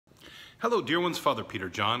Hello, dear ones. Father Peter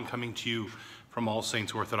John coming to you from All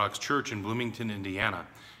Saints Orthodox Church in Bloomington, Indiana.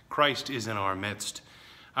 Christ is in our midst.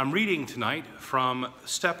 I'm reading tonight from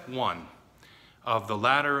step 1 of the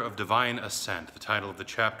Ladder of Divine Ascent. The title of the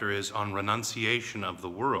chapter is On Renunciation of the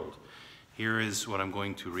World. Here is what I'm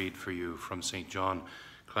going to read for you from St. John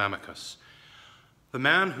Climacus. The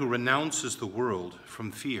man who renounces the world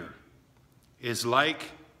from fear is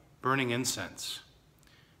like burning incense,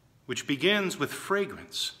 which begins with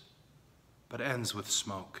fragrance but ends with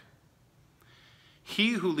smoke.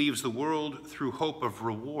 He who leaves the world through hope of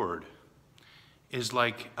reward is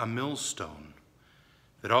like a millstone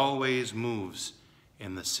that always moves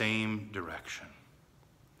in the same direction.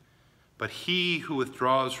 But he who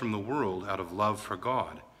withdraws from the world out of love for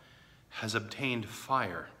God has obtained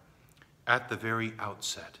fire at the very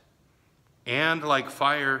outset. And like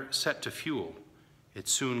fire set to fuel, it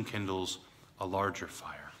soon kindles a larger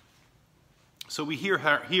fire. So we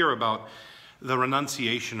hear about the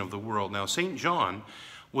renunciation of the world. Now, St. John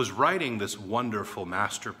was writing this wonderful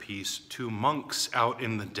masterpiece to monks out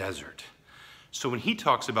in the desert. So when he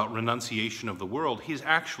talks about renunciation of the world, he's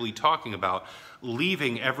actually talking about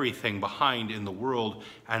leaving everything behind in the world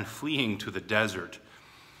and fleeing to the desert.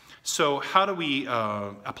 So how do we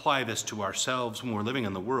apply this to ourselves when we're living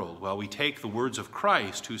in the world? Well, we take the words of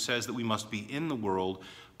Christ, who says that we must be in the world,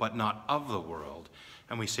 but not of the world.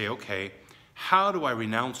 And we say, okay, how do I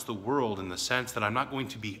renounce the world in the sense that I'm not going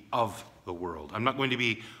to be of the world? I'm not going to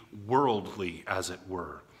be worldly, as it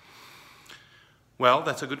were. Well,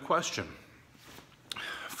 that's a good question.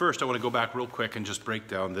 First, I want to go back real quick and just break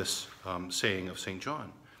down this saying of St.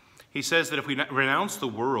 John. He says that if we renounce the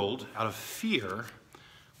world out of fear,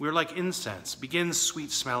 we're like incense. Begins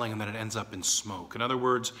sweet smelling and then it ends up in smoke. In other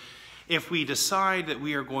words, if we decide that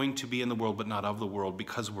we are going to be in the world but not of the world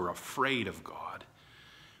because we're afraid of God,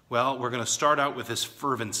 well, we're going to start out with this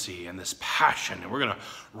fervency and this passion, and we're going to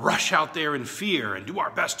rush out there in fear and do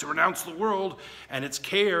our best to renounce the world and its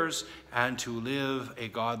cares and to live a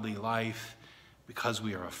godly life because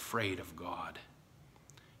we are afraid of God.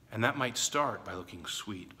 And that might start by looking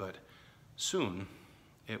sweet, but soon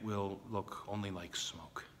it will look only like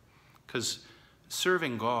smoke, because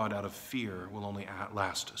serving God out of fear will only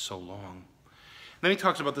last so long. Then he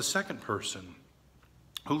talks about the second person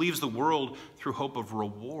who leaves the world through hope of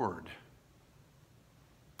reward,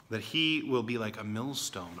 that he will be like a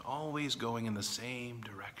millstone, always going in the same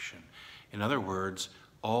direction. In other words,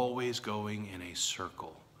 always going in a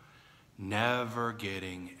circle, never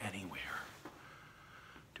getting anywhere,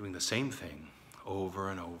 doing the same thing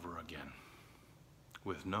over and over again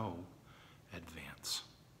with no advance.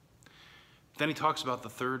 Then he talks about the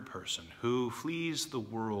third person who flees the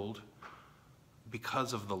world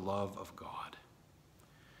because of the love of God.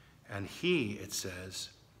 And he, it says,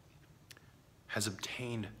 has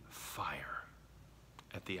obtained fire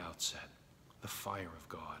at the outset, the fire of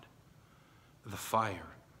God, the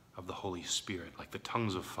fire of the Holy Spirit, like the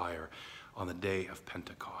tongues of fire on the day of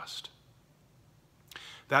Pentecost.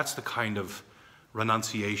 That's the kind of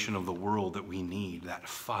renunciation of the world that we need, that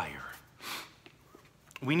fire.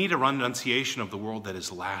 We need a renunciation of the world that is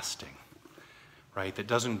lasting, right? That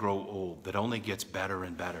doesn't grow old, that only gets better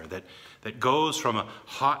and better, that goes from a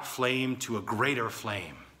hot flame to a greater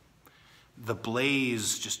flame. The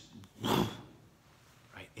blaze just,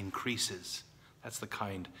 right, increases. That's the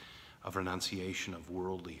kind of renunciation of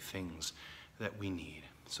worldly things that we need.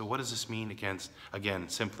 So what does this mean again,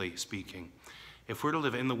 simply speaking? If we're to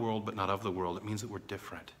live in the world but not of the world, it means that we're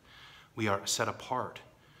different. We are set apart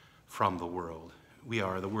from the world.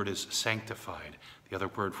 The word is sanctified. The other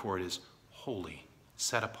word for it is holy,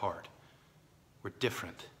 set apart. We're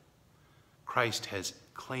different. Christ has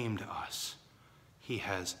claimed us. He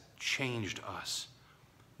has changed us.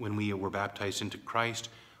 When we were baptized into Christ,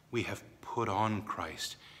 we have put on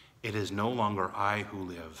Christ. It is no longer I who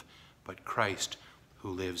live, but Christ who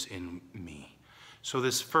lives in me. So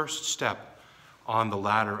this first step on the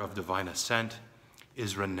ladder of divine ascent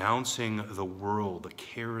is renouncing the world, the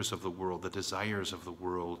cares of the world, the desires of the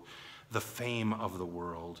world, the fame of the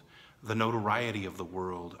world, the notoriety of the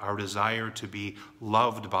world, our desire to be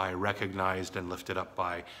loved by, recognized, and lifted up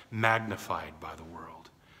by, magnified by the world.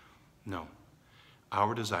 No,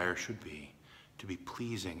 our desire should be to be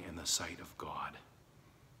pleasing in the sight of God.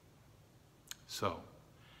 So,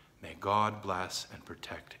 may God bless and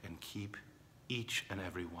protect and keep each and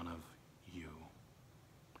every one of you.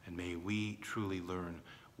 And may we truly learn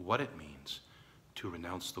what it means to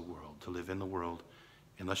renounce the world, to live in the world,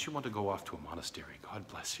 unless you want to go off to a monastery. God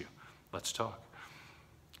bless you. Let's talk.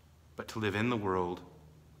 But to live in the world,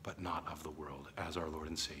 but not of the world, as our Lord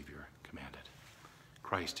and Savior commanded.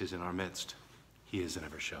 Christ is in our midst. He is and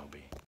ever shall be.